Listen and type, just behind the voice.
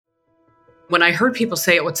When I heard people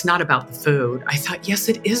say, oh, it's not about the food, I thought, yes,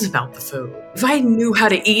 it is about the food. If I knew how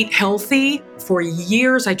to eat healthy, for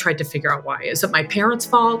years I tried to figure out why. Is it my parents'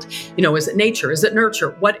 fault? Is it nature? Is it nurture?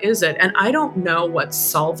 What is it? And I don't know what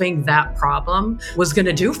solving that problem was going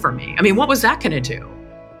to do for me. What was that going to do?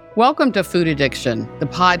 Welcome to Food Addiction, the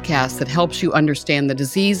podcast that helps you understand the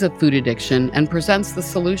disease of food addiction and presents the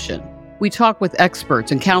solution. We talk with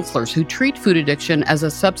experts and counselors who treat food addiction as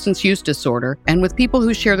a substance use disorder and with people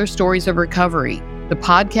who share their stories of recovery. The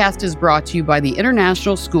podcast is brought to you by the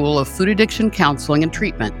International School of Food Addiction Counseling and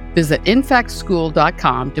Treatment. Visit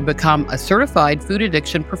infactschool.com to become a certified food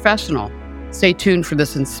addiction professional. Stay tuned for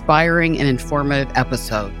this inspiring and informative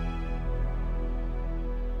episode.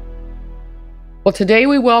 Well, today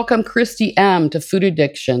we welcome Christy M. to Food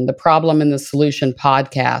Addiction, the Problem and the Solution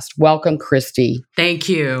podcast. Welcome, Christy. Thank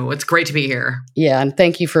you. It's great to be here. Yeah, and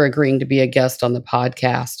thank you for agreeing to be a guest on the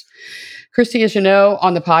podcast. Christy, as you know,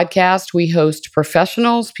 on the podcast, we host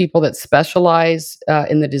professionals, people that specialize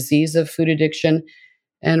in the disease of food addiction,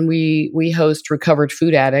 and we host recovered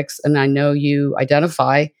food addicts. And I know you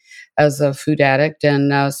identify as a food addict.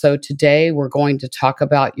 And so today we're going to talk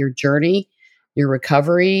about your journey, your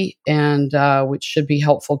recovery, and which should be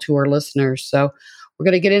helpful to our listeners. So we're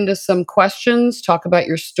going to get into some questions, talk about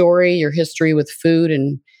your story, your history with food,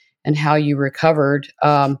 and how you recovered.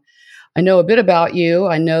 I know a bit about you.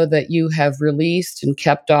 I know that you have released and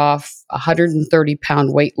kept off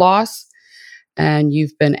 130-pound weight loss, and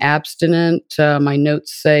you've been abstinent. My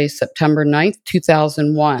notes say September 9th,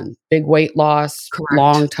 2001. Big weight loss, Correct.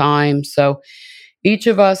 Long time. So each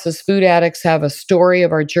of us as food addicts have a story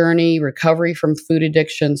of our journey, recovery from food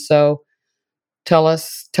addiction. So tell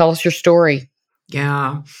us your story.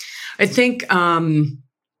 Yeah. I think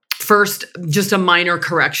first, just a minor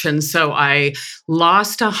correction. So I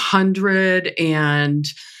lost 40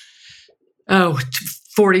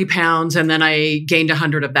 pounds, and then I gained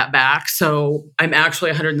 100 of that back. So I'm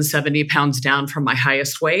actually 170 pounds down from my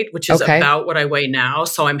highest weight, which is about what I weigh now.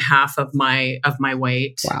 So I'm half of my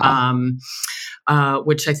weight. Wow.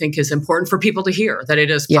 Which I think is important for people to hear, that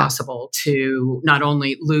it is possible to not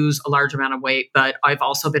only lose a large amount of weight, but I've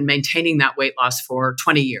also been maintaining that weight loss for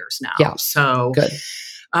 20 years now. Yeah. So, good.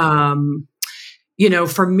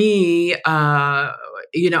 For me,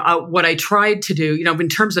 what I tried to do, in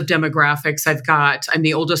terms of demographics, I'm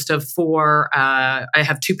the oldest of four. I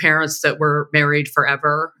have two parents that were married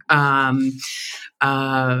forever.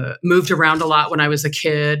 Moved around a lot when I was a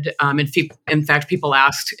kid. In fact, people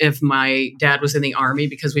asked if my dad was in the Army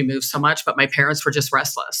because we moved so much, but my parents were just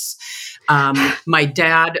restless. My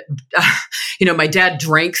dad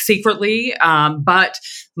drank secretly, but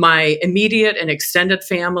my immediate and extended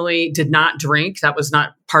family did not drink. That was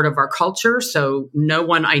not part of our culture. So no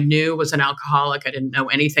one I knew was an alcoholic. I didn't know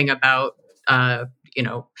anything about,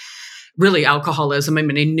 really alcoholism. I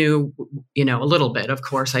knew, a little bit, of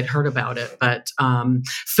course, I'd heard about it, but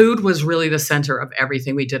food was really the center of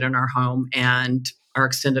everything we did in our home and our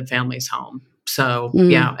extended family's home. So,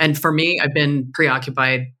 yeah. And for me, I've been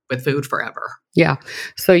preoccupied with food forever. Yeah.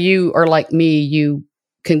 So you are like me, you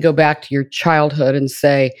can go back to your childhood and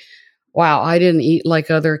say, wow, I didn't eat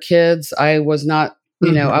like other kids. I was not,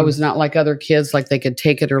 I was not like other kids, like they could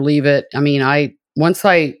take it or leave it. Once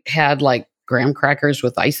I had like graham crackers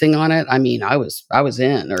with icing on it, I was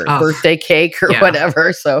in, or birthday cake or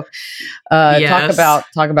whatever. So yes.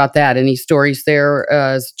 talk about that. Any stories there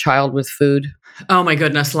as a child with food? Oh my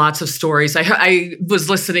goodness, lots of stories. I was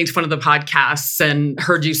listening to one of the podcasts and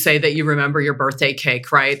heard you say that you remember your birthday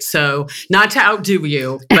cake, right? So not to outdo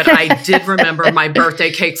you, but I did remember my birthday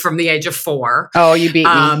cake from the age of 4. Oh, you beat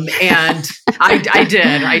me. And I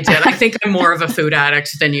did. I think I'm more of a food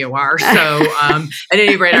addict than you are. So at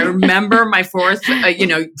any rate, I remember my fourth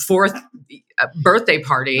birthday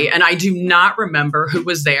party, and I do not remember who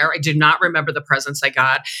was there. I do not remember the presents I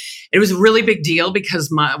got. It was a really big deal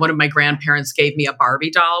because one of my grandparents gave me a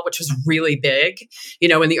Barbie doll, which was really big,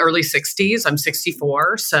 in the early 60s. I'm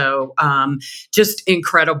 64. So just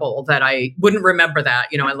incredible that I wouldn't remember that.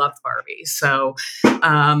 I loved Barbie. So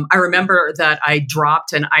I remember that I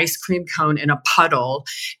dropped an ice cream cone in a puddle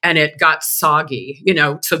and it got soggy.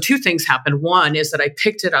 So two things happened. One is that I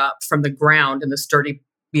picked it up from the ground in this dirty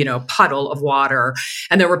puddle of water.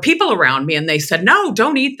 And there were people around me and they said, no,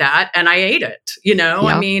 don't eat that. And I ate it,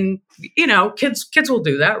 kids will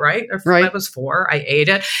do that, right? Right. I was 4, I ate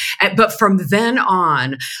it. But from then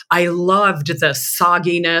on, I loved the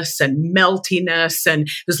sogginess and meltiness, and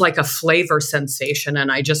it was like a flavor sensation. And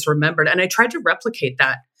I just remembered, and I tried to replicate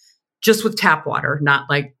that just with tap water, not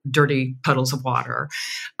like dirty puddles of water.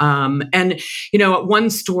 And, one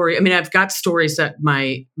story, I've got stories that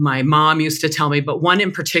my mom used to tell me, but one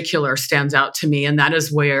in particular stands out to me. And that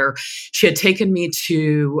is where she had taken me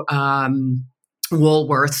to,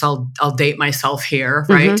 Woolworths. I'll date myself here,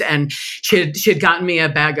 right? Mm-hmm. And she had gotten me a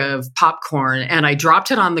bag of popcorn, and I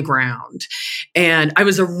dropped it on the ground. And I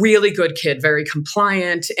was a really good kid, very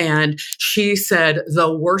compliant. And she said,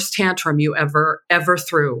 the worst tantrum you ever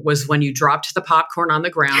threw was when you dropped the popcorn on the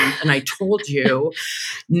ground, and I told you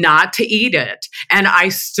not to eat it. And I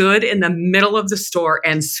stood in the middle of the store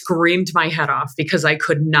and screamed my head off because I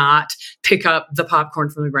could not pick up the popcorn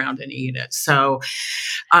from the ground and eat it. So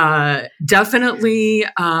definitely,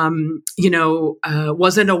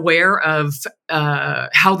 wasn't aware of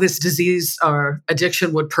how this disease or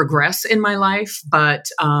addiction would progress in my life. But,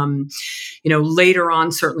 later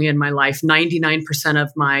on, certainly in my life, 99%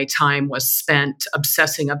 of my time was spent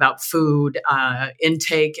obsessing about food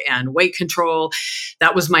intake and weight control.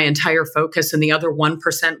 That was my entire focus. And the other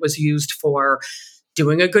 1% was used for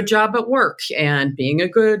doing a good job at work and being a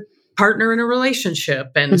good partner in a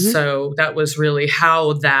relationship. And so that was really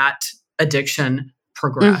how that addiction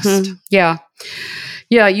progressed. Mm-hmm. Yeah.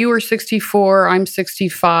 Yeah. You were 64. I'm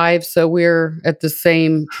 65. So we're at the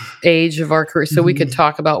same age of our career. So we could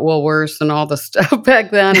talk about Woolworths and all the stuff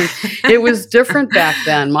back then. And it was different back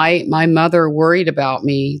then. My mother worried about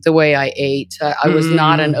me, the way I ate. I was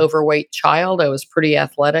not an overweight child. I was pretty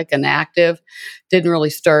athletic and active. Didn't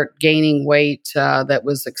really start gaining weight that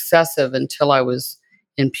was excessive until I was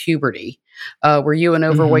in puberty. Were you an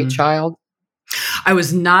overweight child? I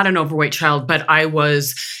was not an overweight child, but I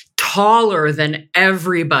was taller than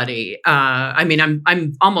everybody.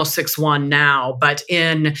 I'm almost 6'1" now, but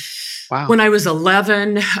when I was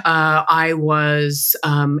 11, I was,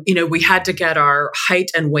 we had to get our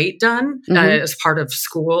height and weight done as part of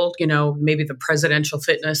school, maybe the presidential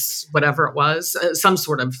fitness, whatever it was, some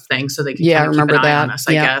sort of thing. So they could kind of keep an eye on us,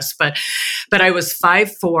 I guess. But I was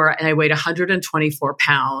 5'4" and I weighed 124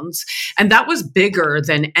 pounds. And that was bigger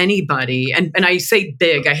than anybody. And I say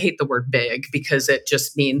big, I hate the word big because it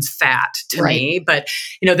just means fat to me. But,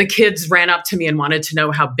 the kids ran up to me and wanted to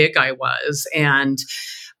know how big I was. And,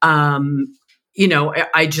 I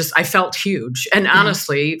felt huge. And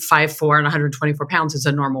honestly, 5'4" and 124 pounds is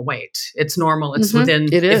a normal weight. It's normal. It's within,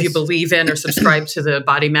 if you believe in or subscribe to the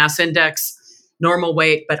body mass index, normal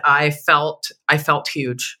weight. But I felt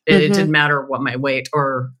huge. It didn't matter what my weight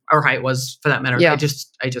or height was, for that matter. Yeah. I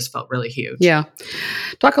just felt really huge. Yeah.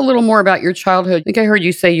 Talk a little more about your childhood. I think I heard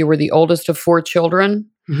you say you were the oldest of 4 children.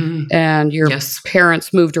 And your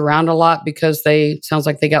parents moved around a lot because sounds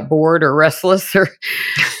like they got bored or restless or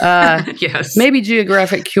maybe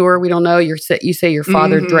geographic cure. We don't know. You say your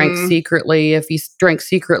father drank secretly. If he drank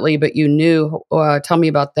secretly, but you knew, tell me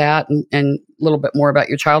about that and a little bit more about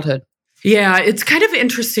your childhood. Yeah, it's kind of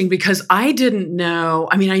interesting because I didn't know.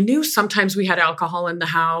 I knew sometimes we had alcohol in the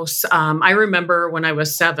house. I remember when I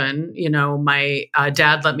was 7, my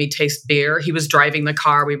dad let me taste beer. He was driving the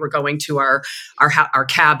car. We were going to our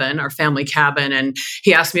cabin, our family cabin, and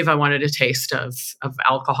he asked me if I wanted a taste of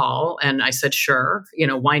alcohol, and I said, sure.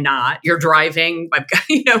 Why not? You're driving. I've got,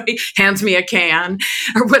 he hands me a can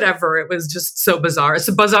or whatever. It was just so bizarre. It's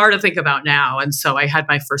bizarre to think about now. And so I had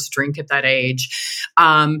my first drink at that age.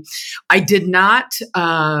 I did not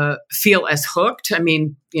feel as hooked.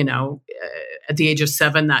 at the age of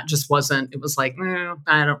 7, that just wasn't, it was like,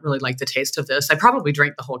 I don't really like the taste of this. I probably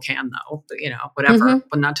drank the whole can though, but, whatever,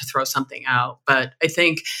 but not to throw something out. But I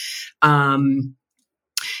think, for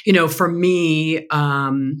me,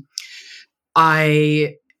 what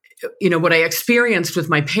I experienced with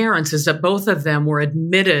my parents is that both of them were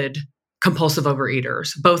admitted compulsive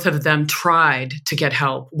overeaters. Both of them tried to get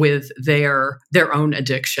help with their own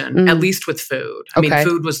addiction, at least with food.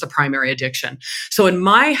 Food was the primary addiction. So in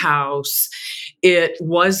my house, it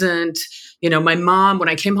wasn't, my mom, when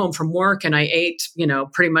I came home from work and I ate,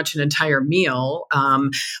 pretty much an entire meal,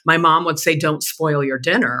 my mom would say, don't spoil your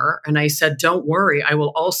dinner. And I said, don't worry, I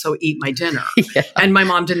will also eat my dinner. And my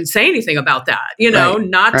mom didn't say anything about that,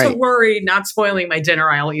 to worry, not spoiling my dinner,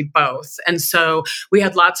 I'll eat both. And so we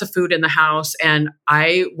had lots of food in the house and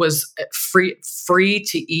I was free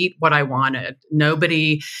to eat what I wanted.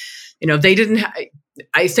 Nobody, they didn't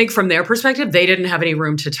I think from their perspective, they didn't have any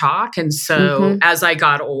room to talk. And so as I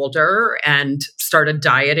got older and started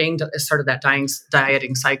that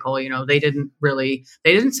dieting cycle, they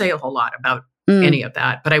didn't say a whole lot about any of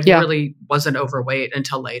that, but I really wasn't overweight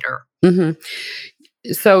until later.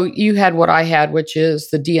 So you had what I had, which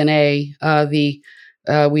is the DNA, the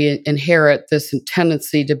we inherit this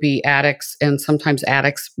tendency to be addicts, and sometimes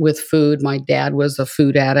addicts with food. My dad was a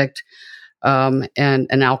food addict and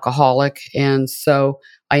an alcoholic, and so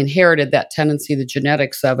I inherited that tendency, the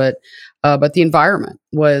genetics of it. But the environment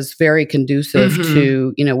was very conducive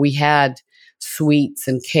to, we had sweets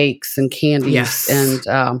and cakes and candies, Yes. and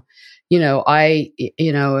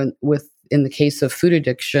in the case of food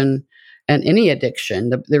addiction and any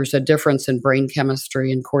addiction, there's a difference in brain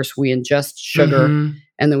chemistry. And of course, we ingest sugar,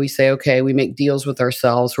 and then we say, okay, we make deals with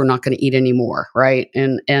ourselves. We're not going to eat anymore, right?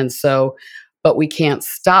 And so, but we can't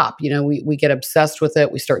stop. We get obsessed with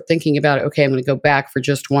it. We start thinking about it. Okay, I'm going to go back for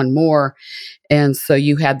just one more. And so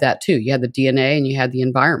you had that too. You had the DNA and you had the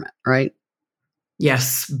environment, right?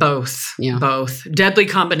 Yes, both. Yeah. Both. Deadly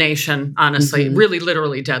combination, honestly. Really,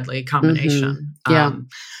 literally deadly combination.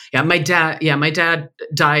 My dad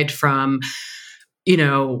died from,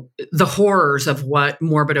 the horrors of what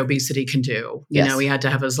morbid obesity can do. Yes. He had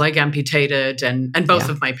to have his leg amputated, and both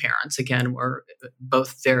of my parents, again, were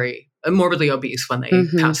both very morbidly obese when they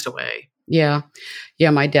passed away. Yeah.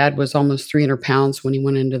 My dad was almost 300 pounds when he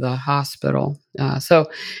went into the hospital.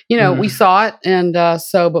 We saw it. And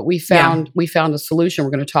but we found a solution.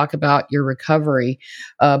 We're going to talk about your recovery.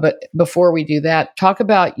 But before we do that, talk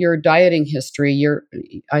about your dieting history.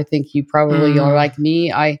 I think you probably are like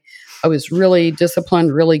me. I was really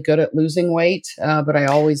disciplined, really good at losing weight, but I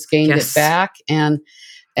always gained it back.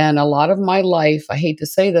 And a lot of my life, I hate to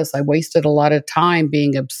say this, I wasted a lot of time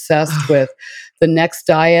being obsessed with the next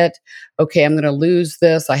diet. Okay, I'm going to lose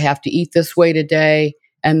this. I have to eat this way today.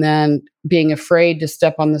 And then being afraid to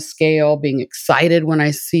step on the scale, being excited when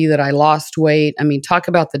I see that I lost weight. I mean, talk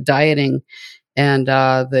about the dieting and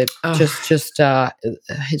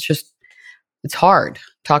it's hard.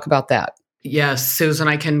 Talk about that. Yes, Susan,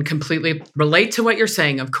 I can completely relate to what you're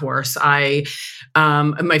saying, of course. My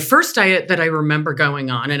first diet that I remember going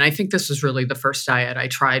on, and I think this was really the first diet I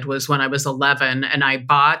tried, was when I was 11, and I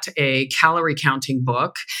bought a calorie counting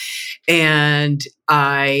book. And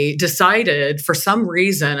I decided for some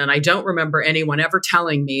reason, and I don't remember anyone ever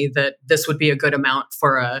telling me that this would be a good amount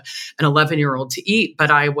for an 11-year-old to eat, but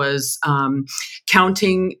I was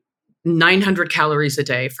counting 900 calories a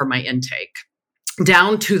day for my intake.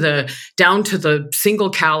 Down to the single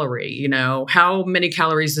calorie, how many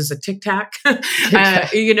calories is a Tic Tac?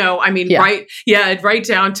 Right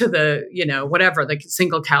down to the, whatever, the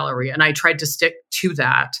single calorie. And I tried to stick to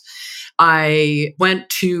that. I went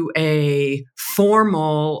to a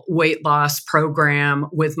formal weight loss program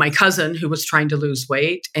with my cousin who was trying to lose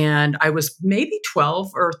weight. And I was maybe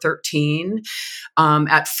 12 or 13.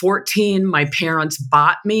 At 14, my parents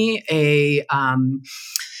bought me a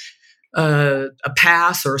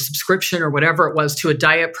pass or a subscription or whatever it was to a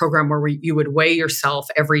diet program where you would weigh yourself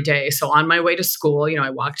every day. So on my way to school, I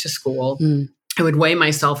walked to school. I would weigh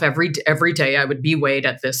myself every day. I would be weighed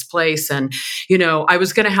at this place. And, I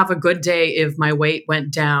was going to have a good day if my weight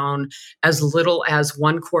went down as little as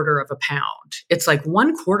 1/4 of a pound. It's like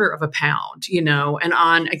 1/4 of a pound, and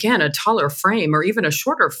on, again, a taller frame or even a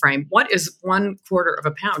shorter frame, what is 1/4 of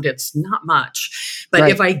a pound? It's not much. But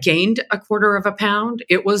if I gained 1/4 of a pound,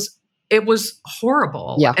 it was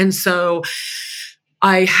horrible. Yeah. And so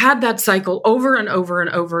I had that cycle over and over and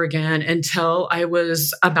over again until I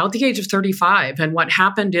was about the age of 35. And what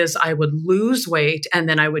happened is I would lose weight and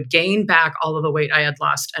then I would gain back all of the weight I had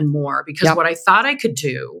lost and more, because what I thought I could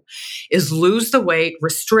do is lose the weight,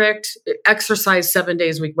 restrict, exercise 7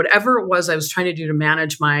 days a week, whatever it was I was trying to do to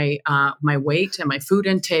manage my weight and my food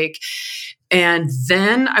intake. And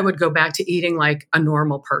then I would go back to eating like a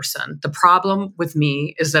normal person. The problem with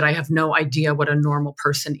me is that I have no idea what a normal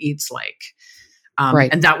person eats like.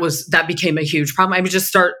 And that became a huge problem. I would just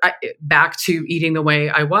start back to eating the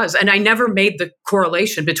way I was. And I never made the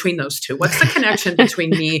correlation between those two. What's the connection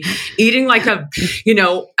between me eating like a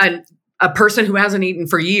person who hasn't eaten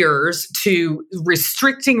for years to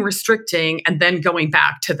restricting, and then going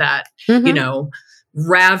back to that,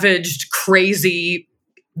 ravaged, crazy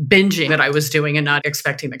binging that I was doing and not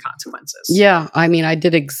expecting the consequences. Yeah. I mean, I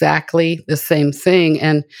did exactly the same thing.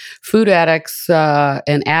 And food addicts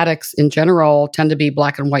and addicts in general tend to be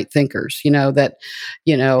black and white thinkers, I'm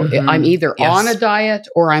either on a diet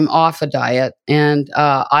or I'm off a diet. And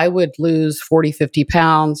I would lose 40, 50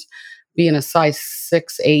 pounds, being a size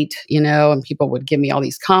 6, 8, and people would give me all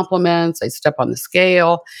these compliments. I'd step on the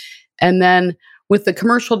scale. And then with the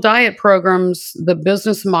commercial diet programs, the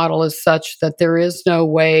business model is such that there is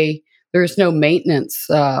no maintenance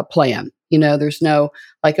plan. There's no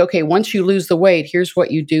okay, once you lose the weight, here's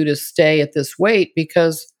what you do to stay at this weight,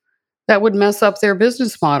 because that would mess up their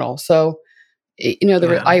business model. So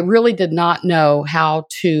I really did not know how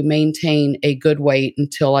to maintain a good weight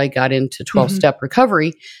until I got into 12-step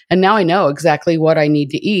recovery. And now I know exactly what I need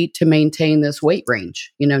to eat to maintain this weight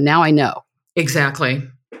range. Now I know. Exactly.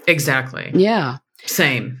 Yeah.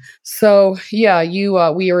 Same. So yeah,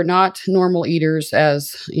 we are not normal eaters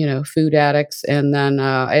as, food addicts. And then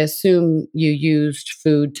I assume you used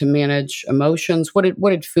food to manage emotions. What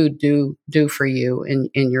did food do for you in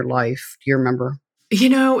your life? Do you remember?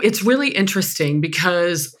 It's really interesting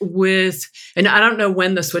because and I don't know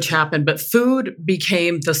when the switch happened, but food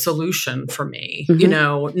became the solution for me,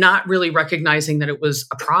 not really recognizing that it was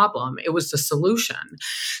a problem. It was the solution.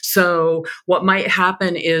 So what might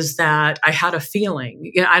happen is that I had a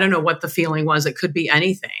feeling, I don't know what the feeling was. It could be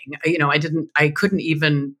anything. I couldn't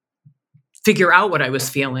even figure out what I was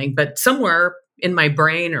feeling, but somewhere in my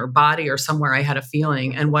brain or body or somewhere I had a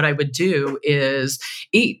feeling. And what I would do is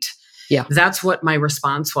eat. Yeah. That's what my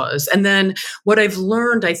response was. And then what I've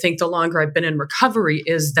learned, I think, the longer I've been in recovery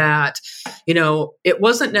is that, it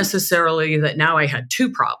wasn't necessarily that now I had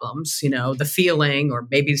two problems, the feeling or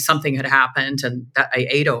maybe something had happened and that I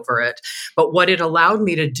ate over it. But what it allowed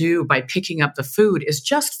me to do by picking up the food is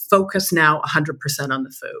just focus now 100% on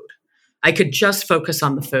the food. I could just focus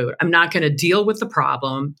on the food. I'm not going to deal with the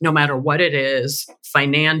problem, no matter what it is,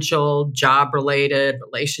 financial, job related,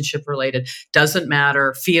 relationship related, doesn't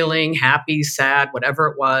matter, feeling happy, sad, whatever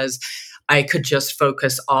it was. I could just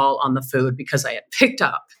focus all on the food because I had picked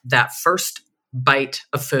up that first bite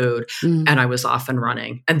of food and I was off and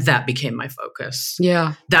running. And that became my focus.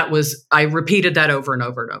 Yeah. I repeated that over and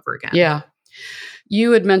over and over again. Yeah.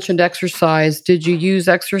 You had mentioned exercise. Did you use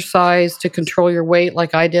exercise to control your weight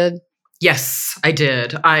like I did? Yes, I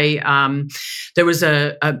did. There was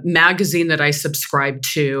a magazine that I subscribed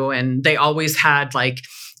to, and they always had like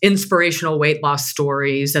inspirational weight loss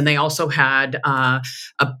stories. And they also had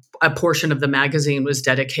a portion of the magazine was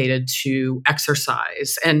dedicated to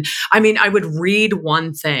exercise. And I mean, I would read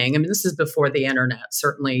one thing. I mean, this is before the internet,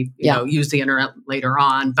 certainly, use the internet later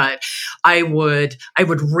on, but I would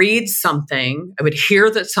read something, I would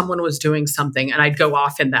hear that someone was doing something, and I'd go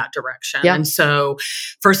off in that direction. Yeah. And so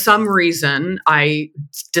for some reason, I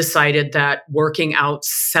decided that working out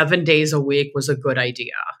 7 days a week was a good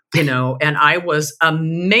idea. And I was a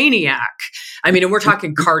maniac. I mean, and we're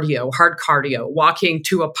talking cardio, hard cardio, walking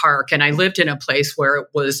to a park. And I lived in a place where it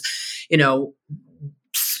was,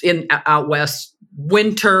 out west,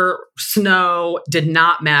 winter, snow, did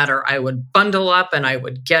not matter. I would bundle up and I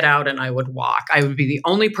would get out and I would walk. I would be the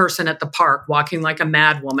only person at the park walking like a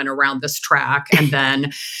mad woman around this track and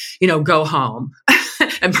then, go home.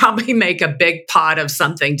 And probably make a big pot of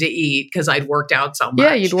something to eat because I'd worked out so much.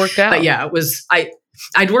 Yeah, you'd worked out. But yeah,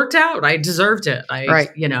 I'd worked out. I deserved it.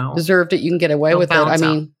 Deserved it. You can get away with it. I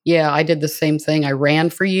mean, yeah, I did the same thing. I ran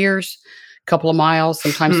for years, a couple of miles,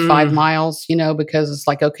 sometimes 5 miles, because it's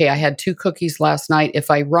like, okay, I had 2 cookies last night. If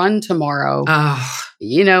I run tomorrow,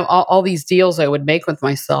 all these deals I would make with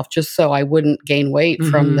myself just so I wouldn't gain weight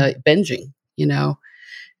from the binging,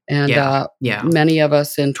 And many of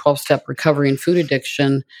us in 12-step recovery and food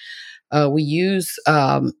addiction, we use,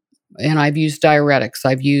 and I've used diuretics,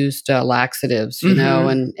 I've used laxatives,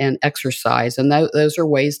 and exercise. And those are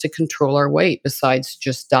ways to control our weight besides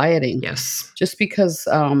just dieting. Yes. Just because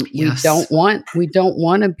we don't want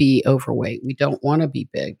to be overweight. We don't want to be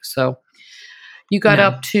big. So you got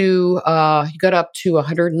up to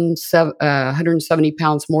 170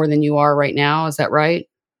 pounds more than you are right now. Is that right?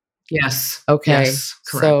 Yes. Okay. Yes,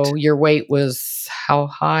 correct. So your weight was how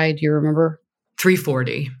high? Do you remember?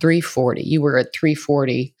 340. 340. You were at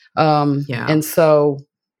 340. Yeah. And so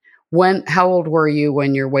how old were you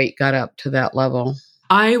when your weight got up to that level?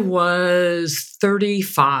 I was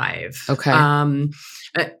 35. Okay. A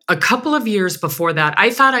couple of years before that, I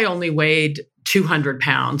thought I only weighed 200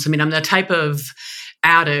 pounds. I mean, I'm the type of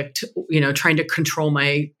addict, trying to control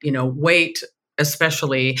my, weight.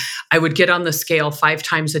 Especially, I would get on the scale 5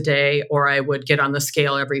 times a day, or I would get on the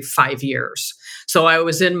scale every 5 years. So I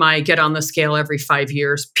was in my get on the scale every 5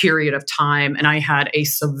 years period of time, and I had a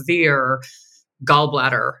severe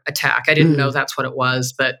gallbladder attack. I didn't know that's what it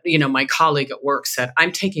was, but my colleague at work said,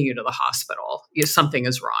 "I'm taking you to the hospital. Something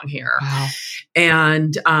is wrong here." Wow.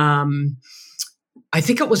 And I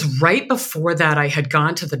think it was right before that I had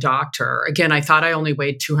gone to the doctor. Again, I thought I only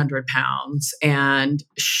weighed 200 pounds. And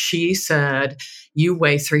she said, "You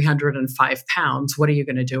weigh 305 pounds. What are you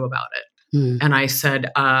going to do about it?" And I said,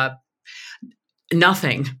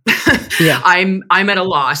 "Nothing." Yeah. I'm at a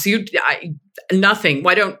loss. Nothing.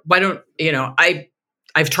 Why don't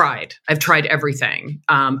I've tried everything.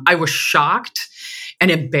 I was shocked and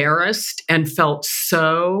embarrassed and felt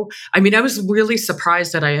I was really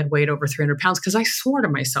surprised that I had weighed over 300 pounds because I swore to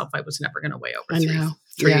myself I was never going to weigh over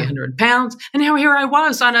 300 pounds. And now here I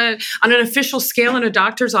was on an official scale in a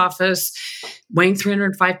doctor's office weighing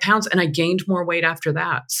 305 pounds, and I gained more weight after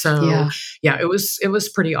that. So it was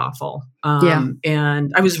pretty awful.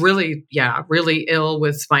 And I was really ill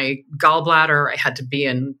with my gallbladder. I had to be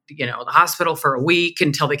in, the hospital for a week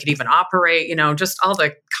until they could even operate, just all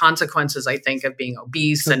the consequences, I think, of being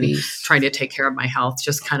obese and trying to take care of my health.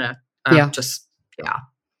 Just kind of,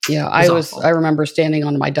 Yeah, I remember standing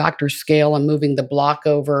on my doctor's scale and moving the block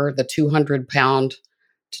over the 200 pound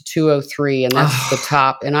to 203, and that's the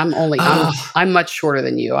top. And I'm much shorter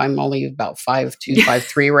than you. I'm only about 5'2",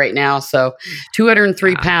 5'3" right now. So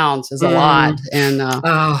 203 pounds is a lot. And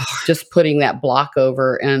just putting that block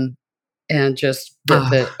over and just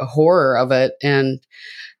the horror of it and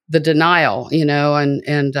the denial,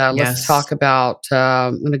 and let's talk about,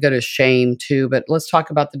 I'm going to go to shame too, but let's talk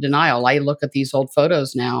about the denial. I look at these old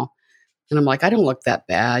photos now and I'm like, I don't look that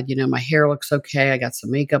bad. My hair looks okay. I got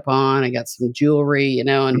some makeup on, I got some jewelry, and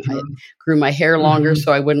I grew my hair longer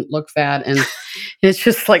so I wouldn't look fat. And it's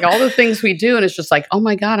just like all the things we do. And it's just like, oh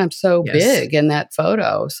my God, I'm so big in that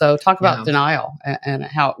photo. So talk about denial and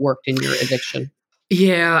how it worked in your addiction.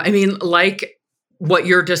 Yeah. Like what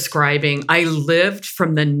you're describing, I lived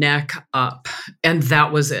from the neck up, and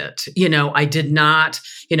that was it. I did not,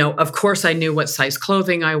 of course I knew what size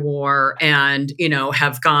clothing I wore and,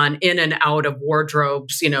 have gone in and out of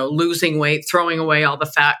wardrobes, losing weight, throwing away all the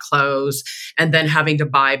fat clothes, and then having to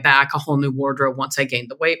buy back a whole new wardrobe once I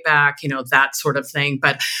gained the weight back, that sort of thing.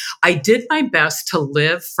 But I did my best to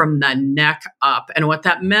live from the neck up. And what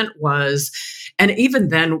that meant was, and even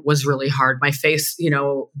then was really hard. My face,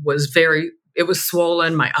 it was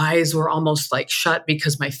swollen. My eyes were almost like shut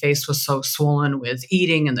because my face was so swollen with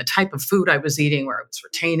eating and the type of food I was eating, where I was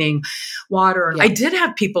retaining water. And I did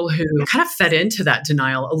have people who kind of fed into that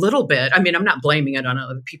denial a little bit. I'm not blaming it on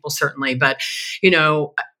other people, certainly, but,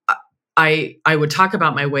 I would talk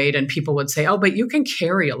about my weight and people would say, oh, but you can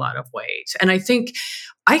carry a lot of weight. And I think,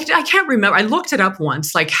 I can't remember. I looked it up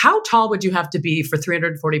once. Like, how tall would you have to be for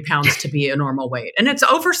 340 pounds to be a normal weight? And it's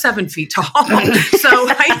over 7 feet tall. So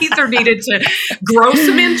I either needed to grow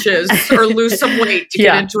some inches or lose some weight to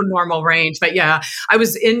get into a normal range. But I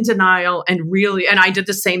was in denial and I did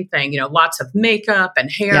the same thing, lots of makeup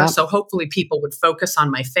and hair. Yeah. So hopefully people would focus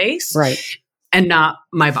on my face. Right. And not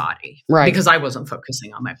my body. Right. Because I wasn't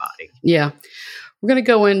focusing on my body. Yeah. We're going to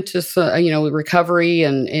go into, recovery,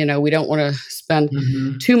 and, we don't want to spend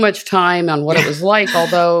too much time on what it was like,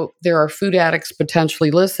 although there are food addicts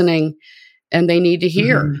potentially listening, and they need to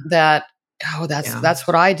hear that, that's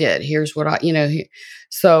what I did. Here's what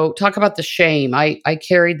so talk about the shame. I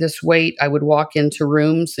carried this weight. I would walk into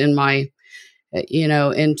rooms in my,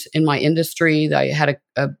 in my industry that I had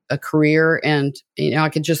a career, and, I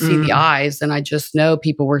could just see the eyes, and I just know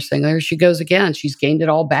people were saying, there she goes again. She's gained it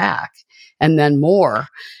all back. And then more,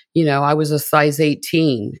 I was a size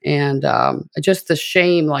 18, and just the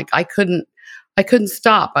shame, like I couldn't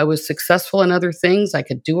stop. I was successful in other things. I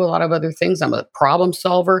could do a lot of other things. I'm a problem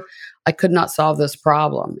solver. I could not solve this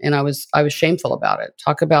problem, and I was shameful about it.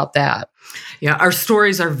 Talk about that. Yeah, our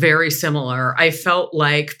stories are very similar. I felt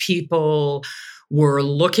like people were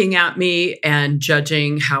looking at me and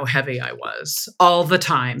judging how heavy I was all the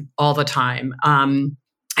time.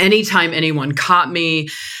 Anytime anyone caught me,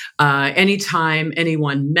 anytime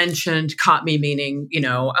anyone mentioned caught me, meaning,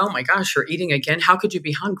 oh my gosh, you're eating again. How could you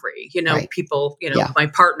be hungry? Right. People, my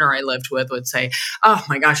partner I lived with would say, oh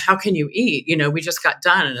my gosh, how can you eat? We just got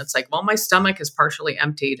done. And it's like, well, my stomach is partially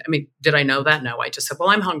emptied. Did I know that? No, I just said, well,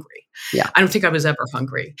 I'm hungry. Yeah. I don't think I was ever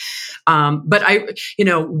hungry. But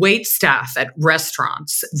wait staff at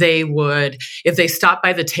restaurants, they would, if they stopped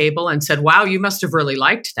by the table and said, wow, you must have really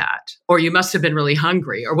liked that, or you must have been really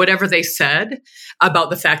hungry, or whatever they said about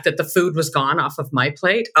the fact that the food was gone off of my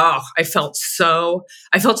plate. Oh, I felt so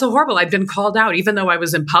horrible. I'd been called out, even though I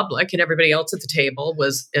was in public and everybody else at the table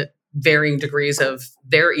was at varying degrees of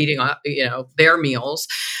their eating, their meals.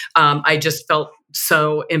 I just felt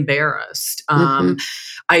so embarrassed.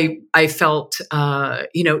 I felt,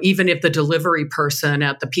 even if the delivery person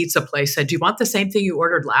at the pizza place said, do you want the same thing you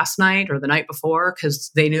ordered last night or the night before?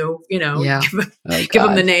 Because they knew, give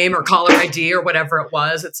them the name or caller ID or whatever it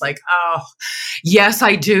was. It's like, oh, yes,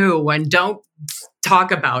 I do. And don't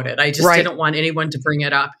talk about it. I just didn't want anyone to bring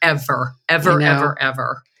it up ever.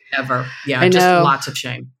 ever. Yeah, I just know. lots of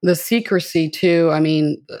shame. The secrecy too. I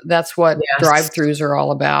mean, that's what Yes. drive-throughs are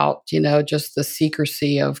all about, just the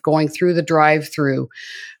secrecy of going through the drive-through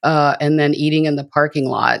and then eating in the parking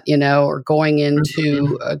lot, or going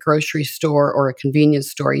into a grocery store or a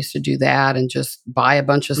convenience store. I used to do that and just buy a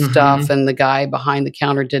bunch of stuff, and the guy behind the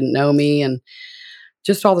counter didn't know me, and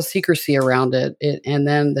just all the secrecy around it. And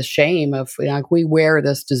then the shame of, we wear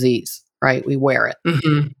this disease, right? We wear it.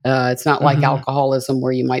 It's not like alcoholism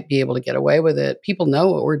where you might be able to get away with it. People know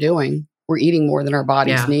what we're doing. We're eating more than our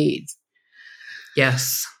bodies need.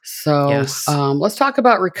 Yes. So Yes. Let's talk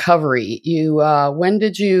about recovery. When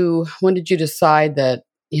did you decide that,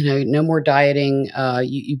 no more dieting?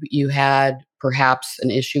 You had perhaps an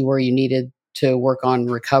issue where you needed to work on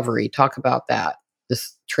recovery. Talk about that,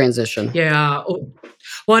 this transition. Yeah.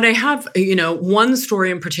 Well, and I have, one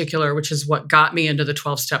story in particular, which is what got me into the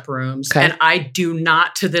 12-step rooms. Okay. And I do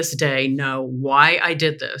not to this day know why I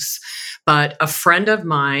did this, but a friend of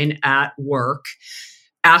mine at work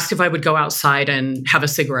asked if I would go outside and have a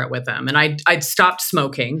cigarette with them. And I'd stopped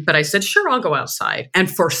smoking, but I said, sure, I'll go outside. And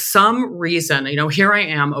for some reason, here I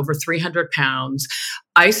am, over 300 pounds.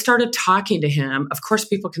 I started talking to him. Of course,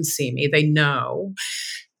 people can see me. They know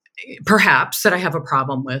perhaps that I have a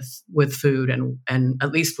problem with food and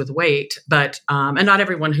at least with weight, but and not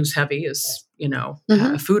everyone who's heavy is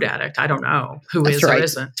a food addict. I don't know who That's is right. or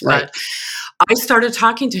isn't, Right. but I started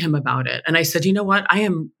talking to him about it, and I said, you know what? I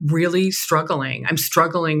am really struggling. I'm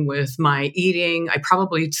struggling with my eating. I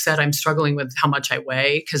probably said I'm struggling with how much I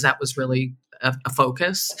weigh because that was really a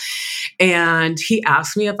focus. And he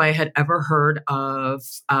asked me if I had ever heard of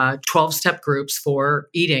 12-step groups for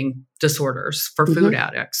eating disorders for food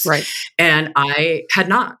addicts. Right. And I had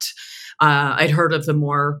not. I'd heard of the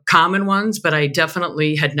more common ones, but I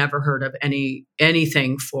definitely had never heard of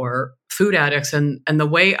anything for food addicts. And the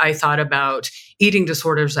way I thought about eating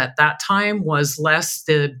disorders at that time was less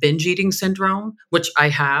the binge eating syndrome, which I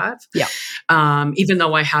have. Yeah. Even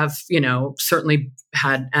though I have, certainly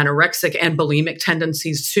had anorexic and bulimic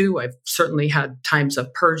tendencies too. I've certainly had times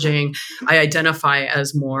of purging. I identify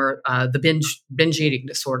as more the binge eating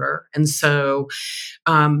disorder. And so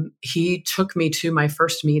he took me to my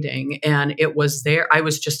first meeting, and it was there. I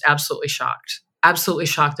was just absolutely shocked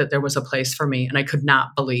that there was a place for me. And I could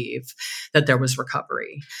not believe that there was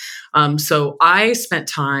recovery. So I spent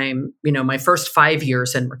time, my first 5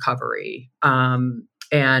 years in recovery.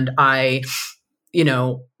 And I,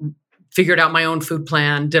 figured out my own food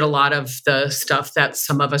plan, did a lot of the stuff that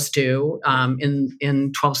some of us do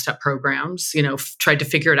in 12-step programs, tried to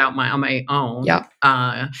figure it out on my own. Yeah.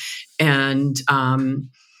 And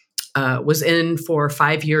was in for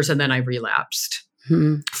 5 years, and then I relapsed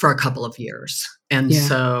for a couple of years. And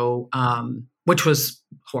so, which was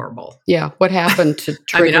horrible. Yeah. What happened to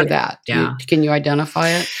trigger that? Can you identify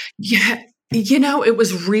it? Yeah. It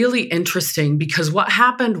was really interesting because what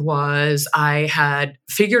happened was I had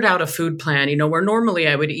figured out a food plan, where normally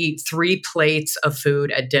I would eat 3 plates of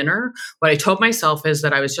food at dinner. What I told myself is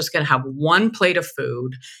that I was just going to have 1 plate of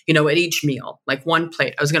food, at each meal, like 1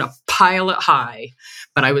 plate. I was going to pile it high,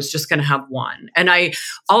 but I was just going to have 1. And I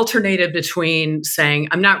alternated between saying,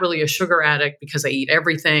 I'm not really a sugar addict because I eat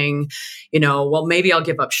everything, well, maybe I'll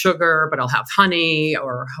give up sugar, but I'll have honey,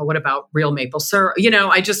 or what about real maple syrup?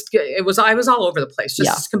 I was all over the place,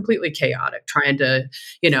 just completely chaotic, trying to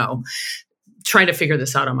figure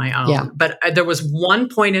this out on my own. Yeah. But there was one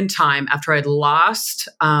point in time after I'd lost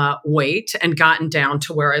weight and gotten down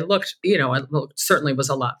to where I looked, certainly was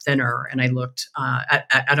a lot thinner, and I looked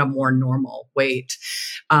at a more normal weight.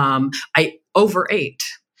 I overate.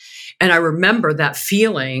 And I remember that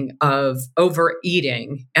feeling of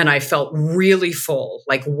overeating, and I felt really full,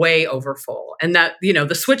 like way over full. And that,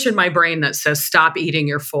 the switch in my brain that says, stop eating,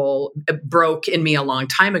 you're full, it broke in me a long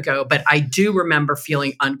time ago. But I do remember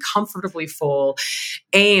feeling uncomfortably full,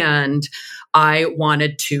 and I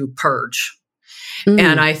wanted to purge.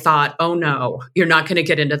 And I thought, oh no, you're not going to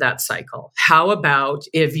get into that cycle. How about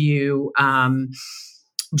if you,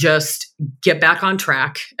 just get back on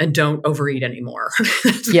track and don't overeat anymore.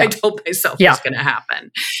 That's what I told myself was going to happen.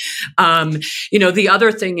 The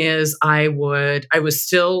other thing is I was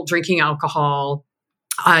still drinking alcohol.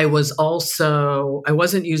 I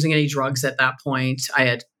wasn't using any drugs at that point. I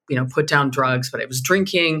had, put down drugs, but I was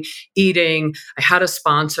drinking, eating. I had a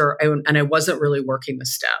sponsor, and I wasn't really working the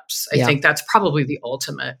steps. I think that's probably the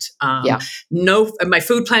ultimate. My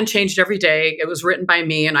food plan changed every day. It was written by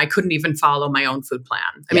me, and I couldn't even follow my own food plan.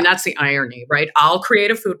 I mean, that's the irony, right? I'll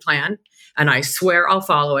create a food plan, and I swear I'll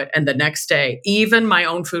follow it. And the next day, even my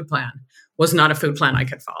own food plan was not a food plan I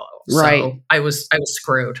could follow. Right. So I was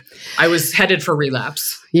screwed. I was headed for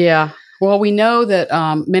relapse. Yeah. Well, we know that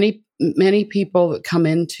many people that come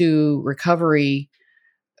into recovery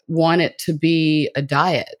want it to be a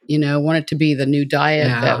diet, want it to be the new diet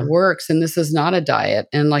that Yeah. works. And this is not a diet.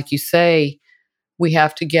 And like you say, we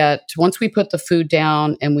have to once we put the food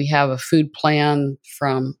down and we have a food plan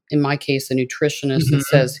from, in my case, a nutritionist that Mhm.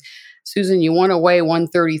 says, Susan, you want to weigh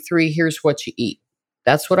 133, here's what you eat.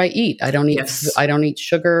 That's what I eat. Yes. I don't eat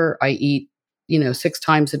sugar. I eat, 6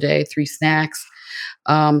 times a day, 3 snacks.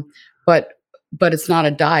 Um, but it's not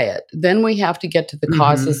a diet. Then we have to get to the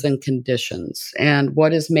causes Mhm. and conditions and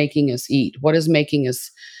what is making us eat, what is making us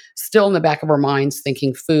still in the back of our minds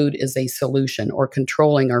thinking food is a solution, or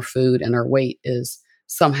controlling our food and our weight is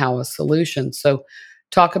somehow a solution. So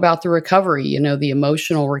talk about the recovery, the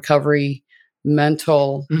emotional recovery,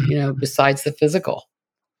 mental, Mhm. besides the physical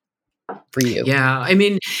for you. Yeah, I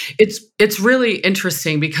mean, it's really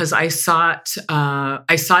interesting because I sought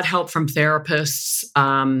help from therapists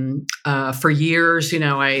for years.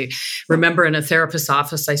 I remember in a therapist's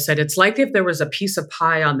office, I said, "It's like if there was a piece of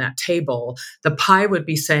pie on that table, the pie would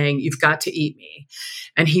be saying, 'You've got to eat me,'"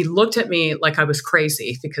 and he looked at me like I was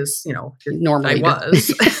crazy because I Normally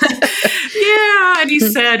was. Yeah, and he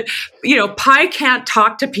said, pie can't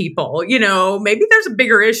talk to people. Maybe there's a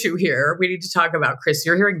bigger issue here we need to talk about, Chris.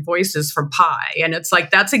 You're hearing voices from pie. And it's like,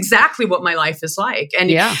 that's exactly what my life is like. And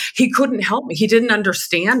Yeah. he couldn't help me. He didn't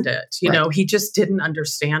understand it. Right. He just didn't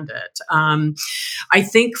understand it. I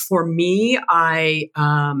think for me,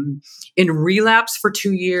 in relapse for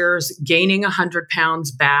 2 years, gaining 100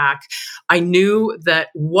 pounds back, I knew that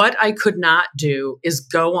what I could not do is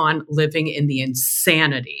go on living in the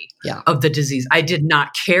insanity of the disease. I did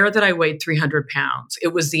not care that I weighed 300 pounds.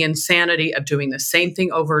 It was the insanity of doing the same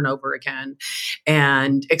thing over and over again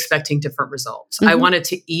and expecting different results. I wanted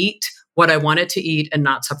to eat what I wanted to eat and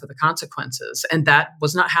not suffer the consequences. And that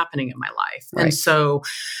was not happening in my life. Right. And so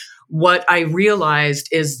what I realized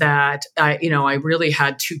is that I really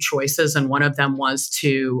had 2 choices, and one of them was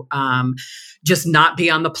to just not be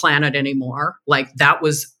on the planet anymore. Like that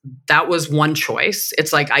was one choice.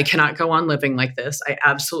 It's like, I cannot go on living like this. I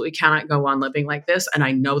absolutely cannot go on living like this, and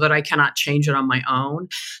I know that I cannot change it on my own.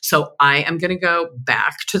 So I am going to go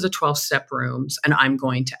back to the 12-step rooms, and I'm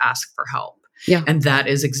going to ask for help. Yeah. And that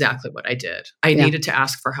is exactly what I did. I needed to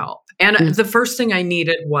ask for help, and the first thing I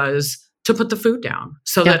needed was to put the food down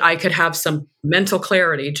so that I could have some mental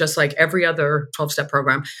clarity, just like every other 12-step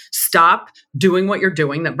program. Stop doing what you're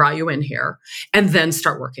doing that brought you in here, and then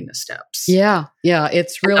start working the steps. Yeah. Yeah.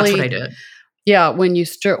 It's really, that's what I did. Yeah.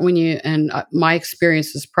 My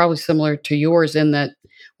experience is probably similar to yours in that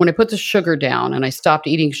when I put the sugar down and I stopped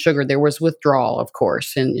eating sugar, there was withdrawal, of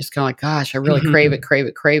course. And just kind of like, gosh, I really crave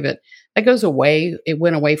it. That goes away. It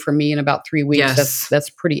went away from me in about 3 weeks. Yes.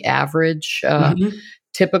 That's pretty average.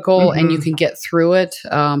 Typical, and you can get through it.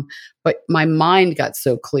 But my mind got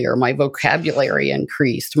so clear, my vocabulary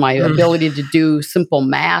increased, my ability to do simple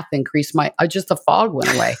math increased. The fog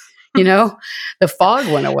went away. The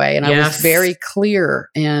fog went away, and I was very clear.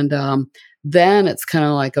 And then it's kind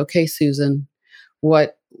of like, okay, Susan,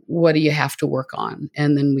 what do you have to work on?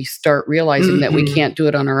 And then we start realizing that we can't do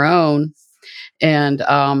it on our own. And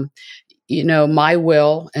my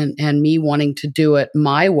will and me wanting to do it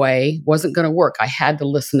my way wasn't going to work. I had to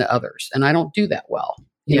listen to others, and I don't do that well,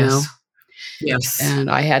 you know? Yes. And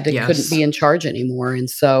I couldn't be in charge anymore. And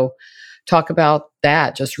so talk about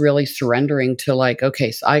that, just really surrendering to like,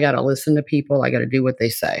 okay, so I got to listen to people. I got to do what they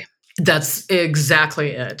say. That's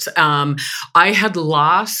exactly it. I had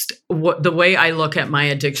lost the way I look at my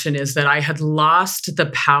addiction is that I had lost the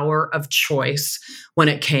power of choice when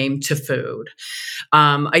it came to food.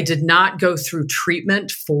 I did not go through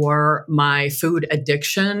treatment for my food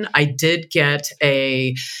addiction. I did get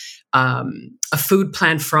a food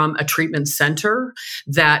plan from a treatment center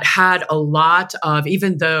that had a lot of,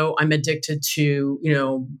 even though I'm addicted to,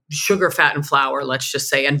 sugar, fat, and flour, let's just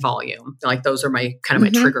say, and volume, like those are my kind of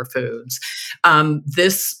my trigger foods.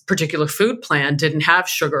 This particular food plan didn't have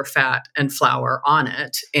sugar, fat, and flour on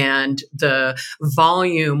it. And the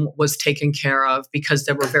volume was taken care of because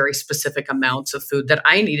there were very specific amounts of food that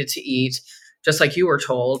I needed to eat. Just like you were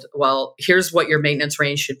told, well, here's what your maintenance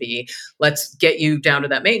range should be. Let's get you down to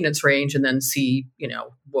that maintenance range and then see,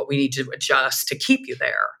 what we need to adjust to keep you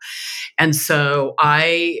there. And so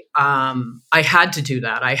I had to do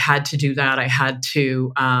that. I had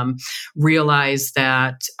to realize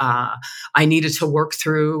that I needed to work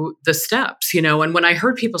through the steps, and when I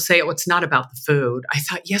heard people say, oh, it's not about the food, I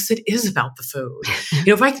thought, yes, it is about the food.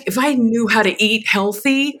 If I knew how to eat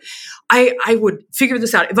healthy, I would figure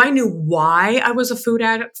this out. If I knew why I was a food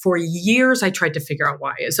addict, for years, I tried to figure out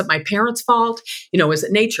why. Is it my parents' fault? Is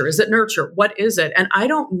it nature? Is it nurture? What is it? And I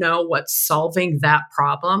don't know what solving that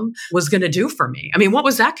problem was going to do for me. I mean, what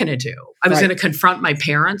was that going to do? I was going to confront my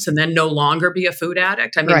parents and then no longer be a food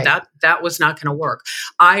addict. I mean, that was not going to work.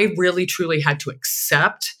 I really, truly had to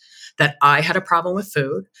accept that I had a problem with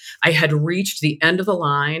food. I had reached the end of the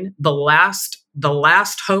line. The last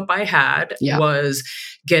hope I had was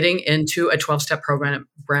getting into a 12-step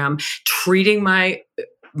program, treating my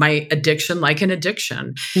addiction like an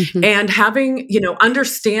addiction, and having,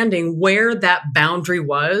 understanding where that boundary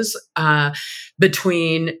was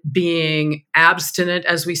between being abstinent,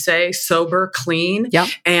 as we say, sober, clean,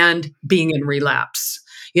 and being in relapse.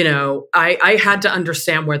 I had to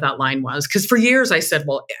understand where that line was, because for years I said,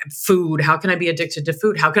 well, food, how can I be addicted to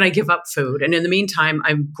food? How can I give up food? And in the meantime,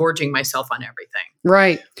 I'm gorging myself on everything.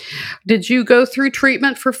 Right. Did you go through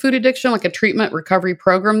treatment for food addiction, like a treatment recovery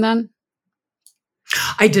program then?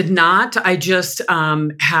 I did not. I just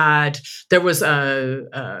there was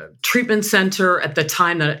a treatment center at the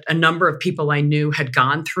time that a number of people I knew had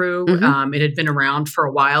gone through. It had been around for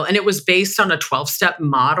a while, and it was based on a 12-step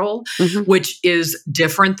model, which is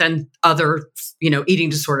different than other, eating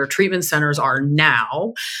disorder treatment centers are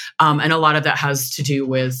now. And a lot of that has to do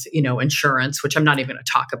with, insurance, which I'm not even going to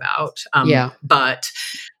talk about. But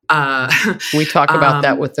we talk about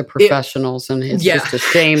that with the professionals, and it's just a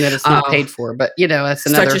shame that it's not paid for. But that's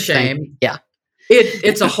another such a shame. Thing. Yeah,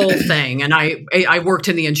 it's a whole thing. And I worked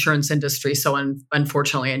in the insurance industry, so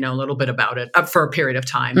unfortunately, I know a little bit about it for a period of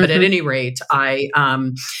time. But at any rate,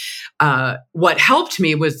 what helped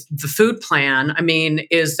me with the food plan,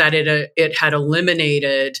 is that it had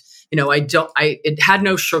eliminated. It had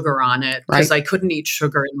no sugar on it because I couldn't eat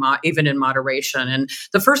sugar even in moderation. And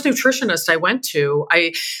the first nutritionist I went to,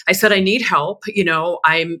 I said, I need help.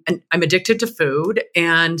 I'm addicted to food.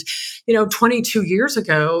 And, 22 years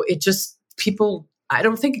ago, it just, people, I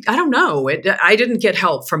don't know. I didn't get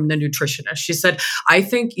help from the nutritionist. She said, I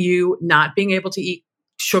think you not being able to eat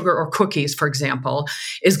sugar or cookies, for example,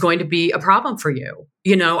 is going to be a problem for you.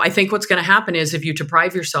 I think what's going to happen is if you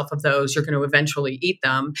deprive yourself of those, you're going to eventually eat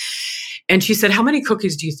them. And she said, how many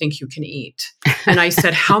cookies do you think you can eat? And I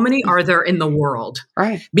said, how many are there in the world?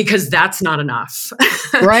 Right. Because that's not enough.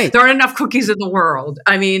 Right. There aren't enough cookies in the world.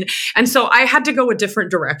 And so I had to go a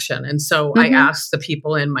different direction. And so I asked the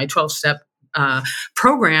people in my 12-step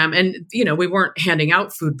program, and, we weren't handing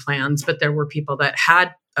out food plans, but there were people that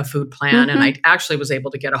had a food plan. And I actually was able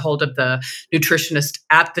to get a hold of the nutritionist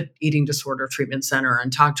at the eating disorder treatment center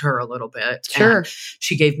and talk to her a little bit. Sure. And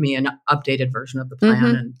she gave me an updated version of the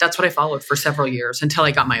plan. And that's what I followed for several years until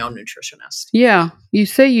I got my own nutritionist. Yeah. You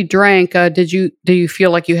say you drank. Do you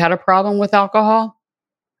feel like you had a problem with alcohol?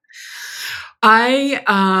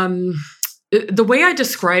 The way I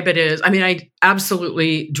describe it is, I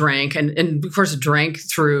absolutely drank and of course drank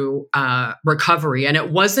through recovery. And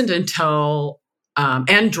it wasn't until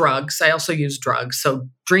and drugs. I also use drugs. So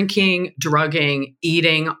drinking, drugging,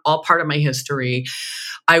 eating, all part of my history.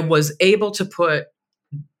 I was able to put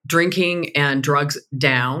drinking and drugs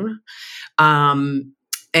down.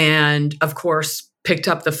 And of course, picked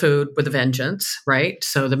up the food with a vengeance, right?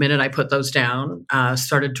 So the minute I put those down,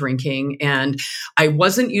 started drinking. And I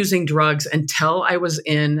wasn't using drugs until I was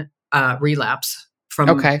in relapse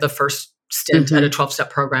from the first stint at a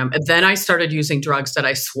 12-step program. And then I started using drugs that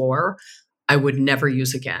I swore I would never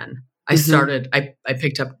use again. I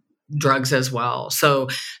picked up drugs as well. So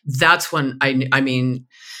that's when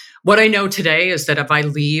what I know today is that if I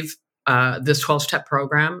leave this 12-step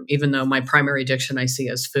program, even though my primary addiction I see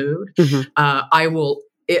as food,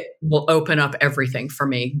 it will open up everything for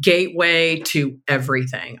me. Gateway to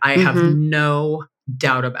everything. I have no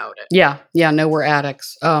doubt about it. Yeah. No, we're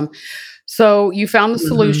addicts. So you found the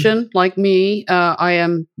solution, like me. I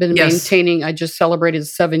am been maintaining. I just celebrated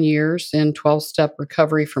 7 years in 12-step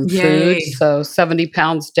recovery from food. So 70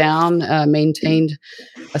 pounds down, maintained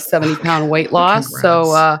a 70-pound weight loss.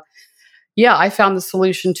 Congrats. So I found the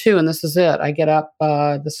solution too, and this is it. I get up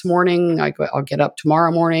this morning. I'll get up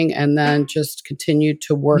tomorrow morning, and then just continue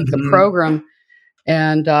to work the program.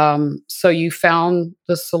 And so you found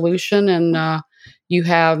the solution, and you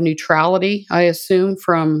have neutrality, I assume,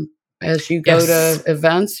 from. As you go to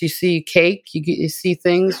events, you see cake, you see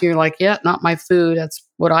things, you're like, yeah, not my food. That's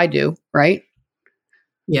what I do, right?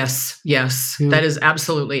 Yes. That is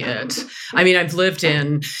absolutely it. I've lived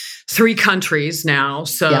in 3 countries now.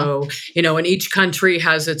 So, and each country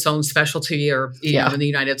has its own specialty, or, in the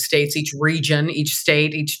United States, each region, each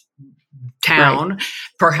state, each town,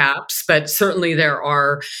 perhaps. But certainly there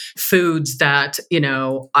are foods that,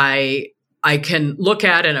 I can look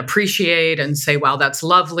at and appreciate and say, wow, that's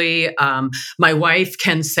lovely. My wife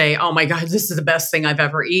can say, oh my God, this is the best thing I've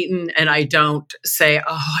ever eaten. And I don't say,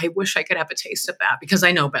 oh, I wish I could have a taste of that, because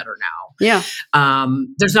I know better now. Yeah.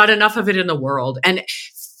 There's not enough of it in the world. And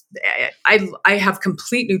I have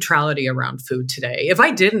complete neutrality around food today. If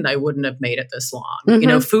I didn't, I wouldn't have made it this long.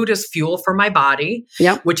 Mm-hmm. Food is fuel for my body,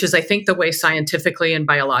 Yep. which is, I think, the way scientifically and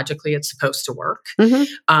biologically it's supposed to work.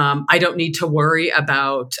 Mm-hmm. I don't need to worry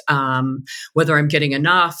about whether I'm getting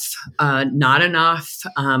enough, not enough.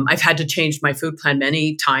 I've had to change my food plan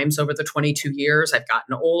many times over the 22 years. I've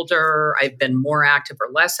gotten older. I've been more active or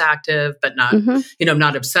less active, but not,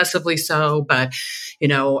 not obsessively so. But,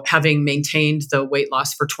 having maintained the weight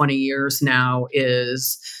loss for 20 years now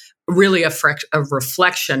is really a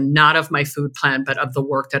reflection, not of my food plan, but of the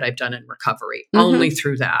work that I've done in recovery. Only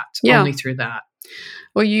through that. Yeah. Only through that.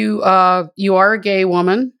 Well, you are a gay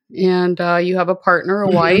woman, and you have a partner, a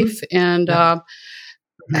wife, and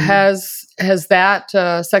has that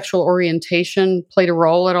sexual orientation played a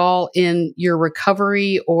role at all in your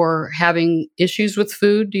recovery or having issues with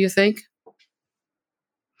food, do you think?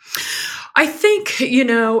 I think,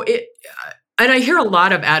 and I hear a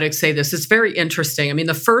lot of addicts say this. It's very interesting. I mean,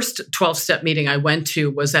 the first 12-step meeting I went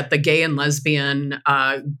to was at the gay and lesbian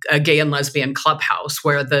clubhouse,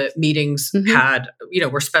 where the meetings had,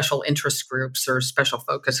 were special interest groups or special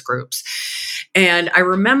focus groups. And I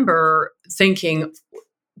remember thinking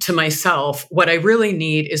to myself, what I really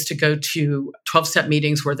need is to go to 12-step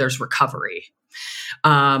meetings where there's recovery.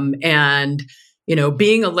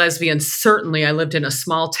 Being a lesbian, certainly I lived in a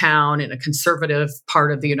small town in a conservative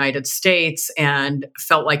part of the United States and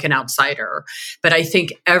felt like an outsider. But I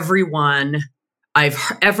think everyone I've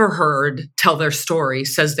ever heard tell their story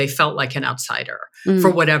says they felt like an outsider for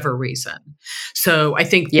whatever reason. So I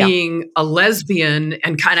think being a lesbian,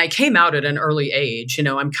 and I came out at an early age,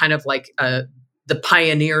 I'm kind of like the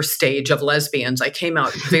pioneer stage of lesbians. I came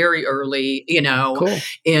out very early, Cool.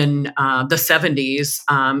 in the 70s,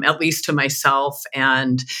 at least to myself.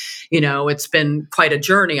 And, it's been quite a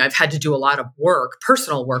journey. I've had to do a lot of work,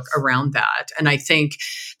 personal work around that. And I think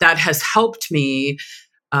that has helped me.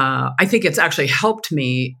 I think it's actually helped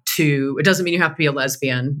me it doesn't mean you have to be a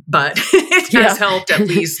lesbian, but it has helped at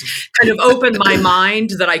least kind of open my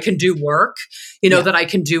mind that I can do work, that I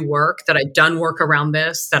can do work, that I've done work around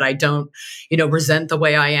this, that I don't, resent the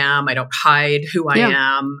way I am. I don't hide who I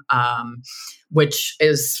am. Which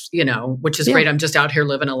is great. I'm just out here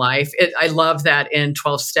living a life. I love that in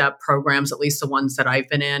 12-step programs, at least the ones that I've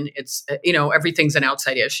been in, it's, everything's an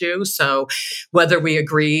outside issue. So whether we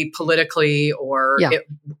agree politically or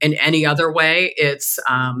in any other way, it's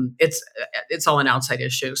all an outside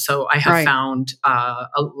issue. So I have found a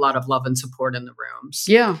lot of love and support in the rooms.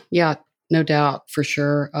 Yeah. Yeah. No doubt, for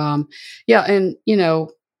sure. And,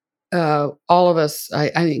 all of us, I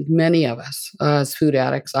think many of us as food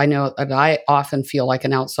addicts, I know that I often feel like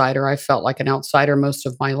an outsider. I felt like an outsider most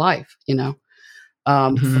of my life,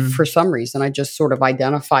 for some reason. I just sort of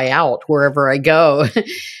identify out wherever I go.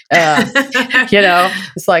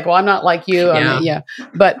 It's like, well, I'm not like you.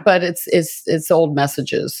 But it's old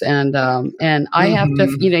messages. And I have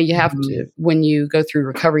to, you have to, when you go through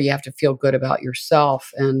recovery, you have to feel good about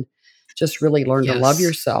yourself and just really learn to love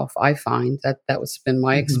yourself. I find that was been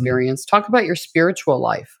my experience. Talk about your spiritual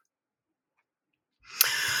life.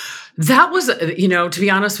 That was, to be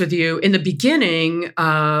honest with you, in the beginning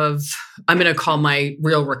of, I'm going to call my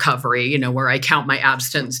real recovery, where I count my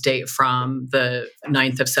abstinence date from the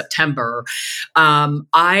 9th of September,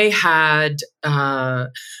 I had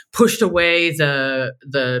pushed away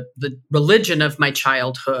the religion of my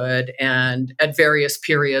childhood, and at various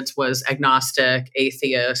periods was agnostic,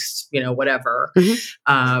 atheist, whatever, and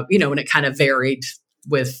it kind of varied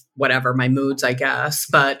with whatever my moods, I guess.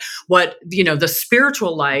 But what, the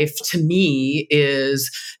spiritual life to me is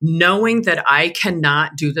knowing that I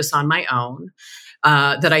cannot do this on my own,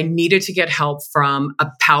 that I needed to get help from a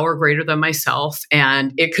power greater than myself.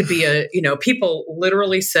 And it could be people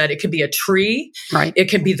literally said it could be a tree, right? It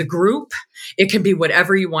can be the group. It can be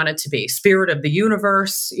whatever you want it to be. Spirit of the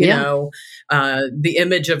universe, the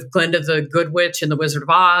image of Glinda the Good Witch in The Wizard of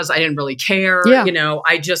Oz. I didn't really care.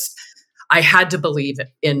 I had to believe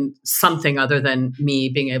in something other than me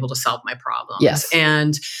being able to solve my problems. Yes.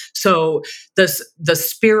 And so the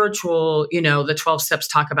spiritual, the 12 steps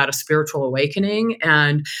talk about a spiritual awakening.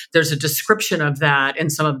 And there's a description of that in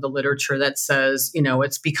some of the literature that says,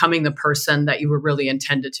 it's becoming the person that you were really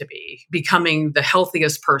intended to be, becoming the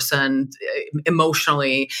healthiest person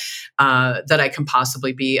emotionally that I can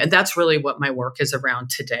possibly be. And that's really what my work is around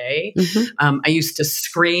today. I used to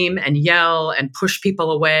scream and yell and push people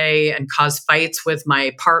away and cause fights with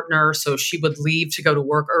my partner. So she would leave to go to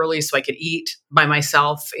work early so I could eat by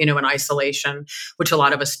myself, in isolation, which a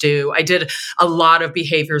lot of us do. I did a lot of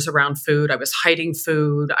behaviors around food. I was hiding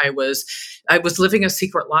food. I was living a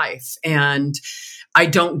secret life. And I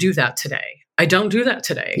don't do that today.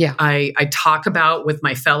 Yeah. I talk about with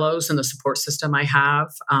my fellows and the support system I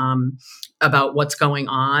have about what's going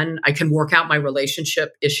on. I can work out my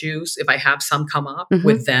relationship issues if I have some come up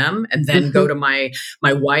with them, and then go to my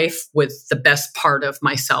wife with the best part of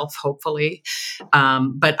myself, hopefully.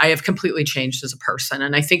 But I have completely changed as a person.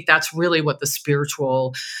 And I think that's really what the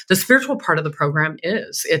spiritual part of the program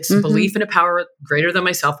is. It's belief in a power greater than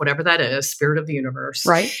myself, whatever that is, spirit of the universe.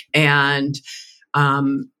 Right. And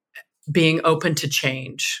being open to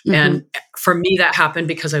change. And for me, that happened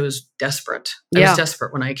because I was desperate. I was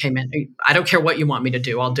desperate when I came in. I don't care what you want me to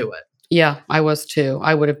do. I'll do it. Yeah, I was too.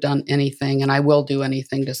 I would have done anything, and I will do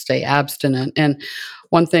anything to stay abstinent. And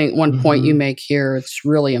one point you make here, it's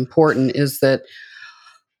really important, is that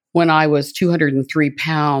when I was 203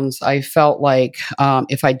 pounds, I felt like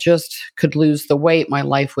if I just could lose the weight, my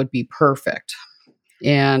life would be perfect.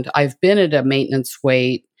 And I've been at a maintenance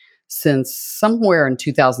weight since somewhere in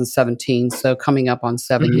 2017, so coming up on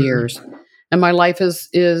 7 years. And my life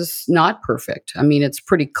is not perfect. I mean, it's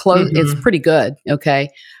pretty close. It's pretty good. Okay.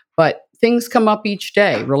 But things come up each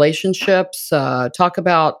day, relationships, talk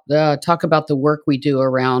about the work we do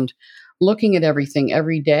around looking at everything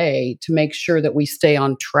every day to make sure that we stay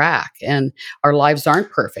on track and our lives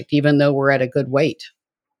aren't perfect, even though we're at a good weight.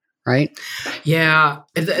 Right? Yeah,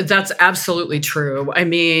 that's absolutely true. I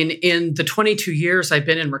mean, in the 22 years I've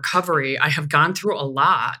been in recovery, I have gone through a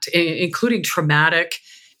lot, including traumatic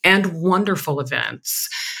and wonderful events.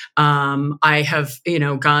 I have,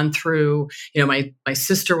 gone through, my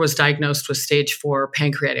sister was diagnosed with stage 4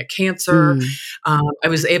 pancreatic cancer. I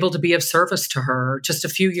was able to be of service to her just a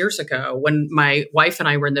few years ago when my wife and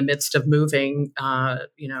I were in the midst of moving,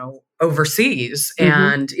 overseas,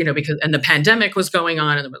 and because the pandemic was going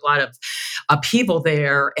on, and there was a lot of upheaval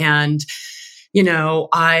there, and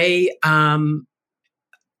I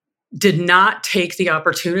did not take the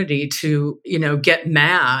opportunity to get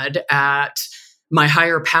mad at my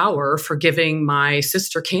higher power for giving my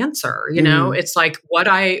sister cancer. It's like what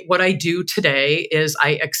I do today is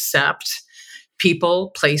I accept people,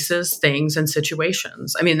 places, things, and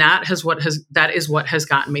situations. I mean, that is what has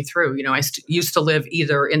gotten me through. I used to live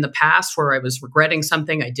either in the past where I was regretting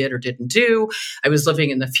something I did or didn't do. I was living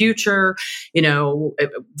in the future,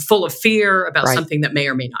 full of fear about something that may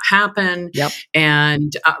or may not happen. Yep.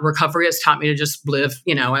 And recovery has taught me to just live,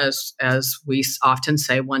 as we often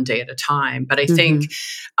say, one day at a time. But I think,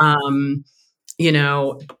 I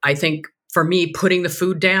think for me, putting the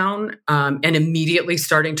food down and immediately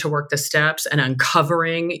starting to work the steps and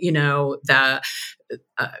uncovering,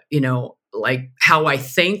 like how I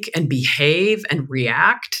think and behave and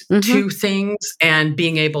react to things, and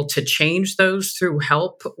being able to change those through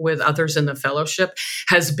help with others in the fellowship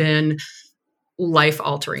has been life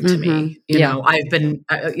altering to me. I've been,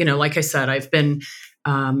 like I said, I've been,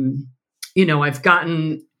 I've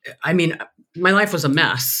gotten, my life was a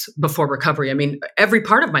mess before recovery. I mean, every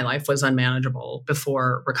part of my life was unmanageable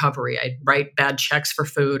before recovery. I'd write bad checks for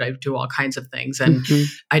food. I'd do all kinds of things. And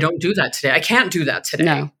I don't do that today. I can't do that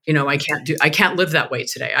today. No. I can't live that way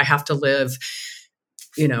today. I have to live,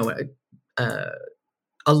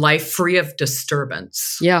 a life free of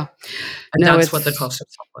disturbance. Yeah. And that's what the 12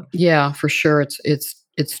 steps help with. Yeah, for sure.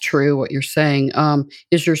 It's true what you're saying.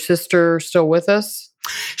 Is your sister still with us?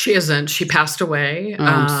 She isn't. She passed away. Oh,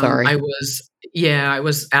 I'm sorry. I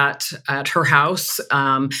was at her house.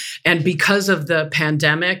 And because of the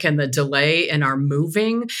pandemic and the delay in our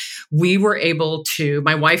moving, we were able to,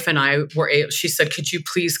 my wife and I she said, could you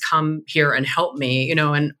please come here and help me?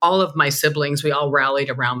 And all of my siblings, we all rallied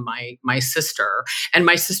around my sister. And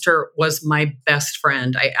my sister was my best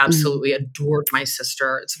friend. I absolutely adored my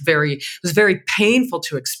sister. It was very painful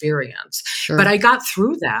to experience. Sure. But I got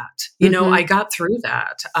through that. I got through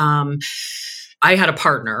that. I had a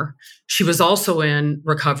partner. She was also in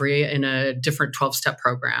recovery in a different 12-step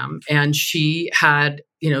program. And she had,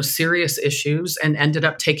 serious issues and ended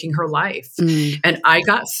up taking her life. And I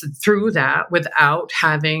got through that without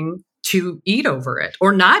having to eat over it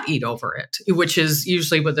or not eat over it, which is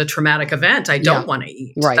usually with a traumatic event. I don't want to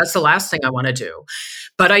eat. Right. That's the last thing I want to do.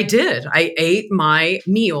 But I did. I ate my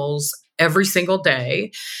meals every single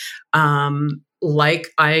day. Like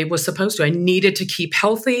I was supposed to. I needed to keep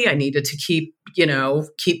healthy. I needed to keep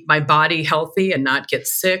my body healthy and not get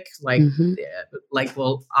sick, like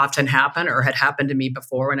will often happen or had happened to me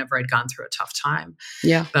before whenever I'd gone through a tough time.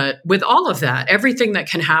 Yeah. But with all of that, everything that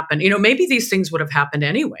can happen, maybe these things would have happened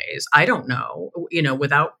anyways. I don't know,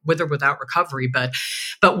 with or without recovery.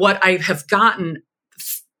 But what I have gotten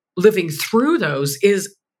living through those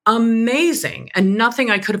is amazing and nothing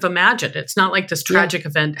I could have imagined. It's not like this tragic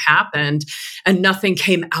event happened and nothing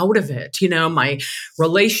came out of it. My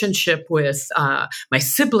relationship with my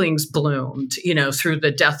siblings bloomed, through the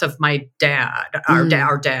death of my dad,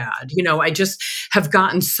 our dad. I just have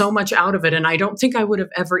gotten so much out of it. And I don't think I would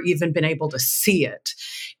have ever even been able to see it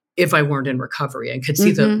if I weren't in recovery and could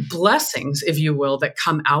see the blessings, if you will, that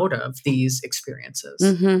come out of these experiences.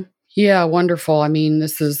 Mm-hmm. Yeah, wonderful. I mean,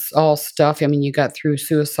 this is all stuff. I mean, you got through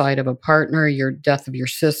suicide of a partner, your death of your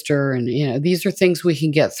sister, and these are things we can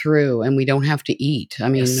get through, and we don't have to eat. I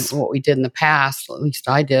mean, what we did in the past, at least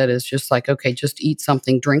I did, is just like, okay, just eat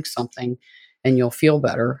something, drink something, and you'll feel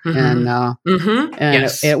better. And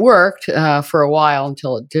it worked for a while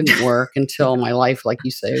until it didn't work. Until my life, like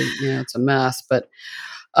you say, it's a mess. But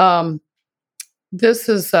this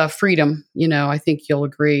is freedom. I think you'll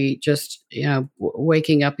agree, just,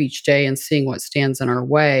 waking up each day and seeing what stands in our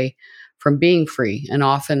way from being free. And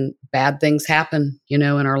often bad things happen, in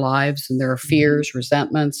our lives, and there are fears,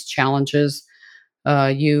 resentments, challenges.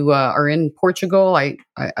 You are in Portugal.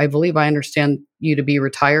 I believe I understand you to be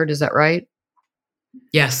retired. Is that right?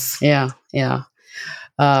 Yes. Yeah.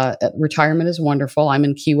 Retirement is wonderful. I'm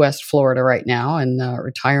in Key West, Florida right now, and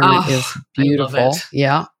retirement is beautiful. I love it.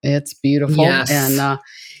 Yeah, it's beautiful. Yes. And,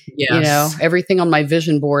 everything on my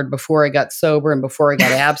vision board before I got sober and before I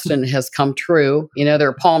got abstinent has come true. There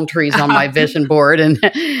are palm trees on my vision board, and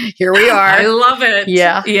here we are. I love it.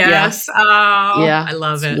 Yeah. Yes. Yeah. Oh, yeah. I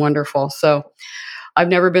love it. Wonderful. So I've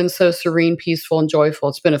never been so serene, peaceful, and joyful.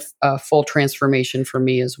 It's been a full transformation for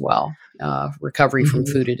me as well. Recovery from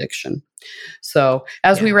food addiction. So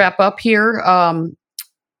as we wrap up here, kind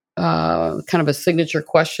of a signature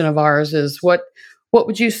question of ours is what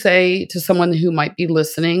would you say to someone who might be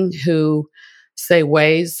listening who say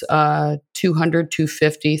weighs 200,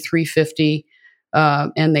 250, 350,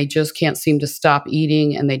 and they just can't seem to stop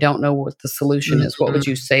eating and they don't know what the solution is? What would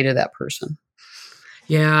you say to that person?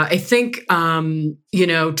 Yeah, I think,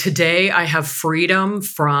 today I have freedom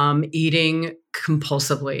from eating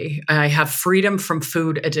compulsively. I have freedom from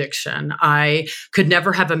food addiction. I could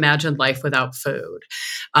never have imagined life without food.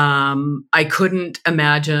 I couldn't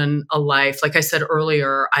imagine a life, like I said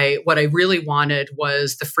earlier, what I really wanted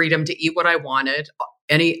was the freedom to eat what I wanted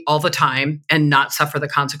all the time and not suffer the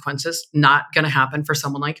consequences. Not going to happen for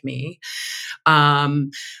someone like me.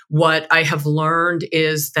 What I have learned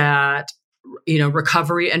is that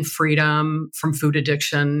recovery and freedom from food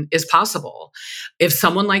addiction is possible. If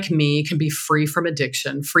someone like me can be free from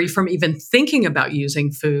addiction, free from even thinking about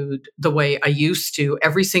using food the way I used to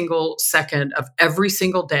every single second of every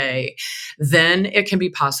single day, then it can be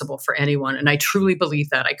possible for anyone. And I truly believe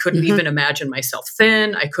that. I couldn't even imagine myself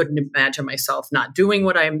thin. I couldn't imagine myself not doing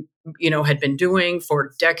what I'm had been doing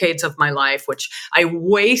for decades of my life, which I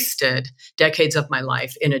wasted decades of my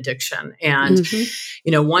life in addiction. And,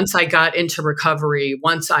 once I got into recovery,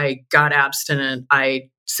 once I got abstinent, I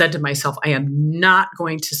said to myself, I am not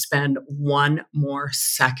going to spend one more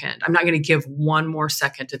second. I'm not going to give one more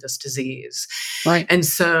second to this disease. Right. And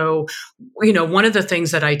so, one of the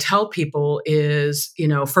things that I tell people is,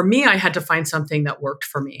 for me, I had to find something that worked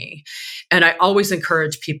for me. And I always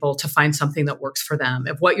encourage people to find something that works for them.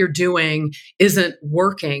 If what you're doing isn't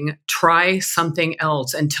working, try something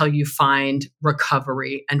else until you find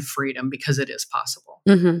recovery and freedom, because it is possible.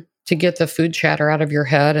 To get the food chatter out of your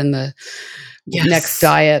head and the next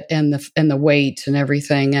diet and the weight and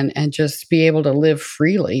everything, and just be able to live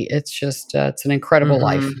freely. It's just, it's an incredible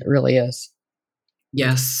life. It really is.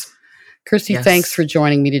 Yes. Christy, thanks for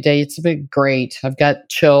joining me today. It's been great. I've got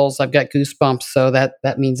chills. I've got goosebumps. So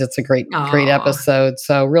that means it's a great episode.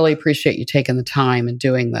 So really appreciate you taking the time and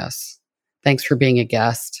doing this. Thanks for being a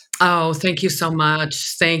guest. Oh, thank you so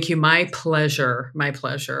much. Thank you. My pleasure. My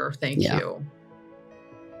pleasure. Thank you.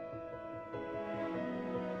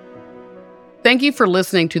 Thank you for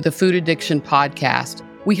listening to the Food Addiction Podcast.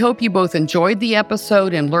 We hope you both enjoyed the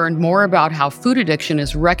episode and learned more about how food addiction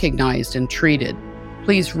is recognized and treated.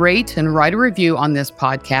 Please rate and write a review on this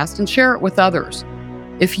podcast and share it with others.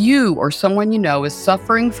 If you or someone you know is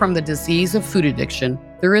suffering from the disease of food addiction,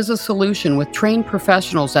 there is a solution with trained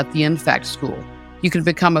professionals at the INFACT School. You can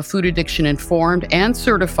become a food addiction informed and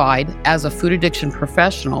certified as a food addiction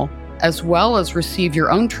professional as well as receive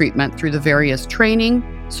your own treatment through the various training,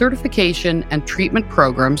 certification, and treatment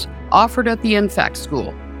programs offered at the INFACT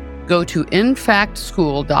School. Go to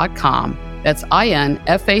infactschool.com, that's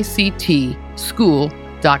INFACT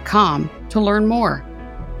school.com, to learn more.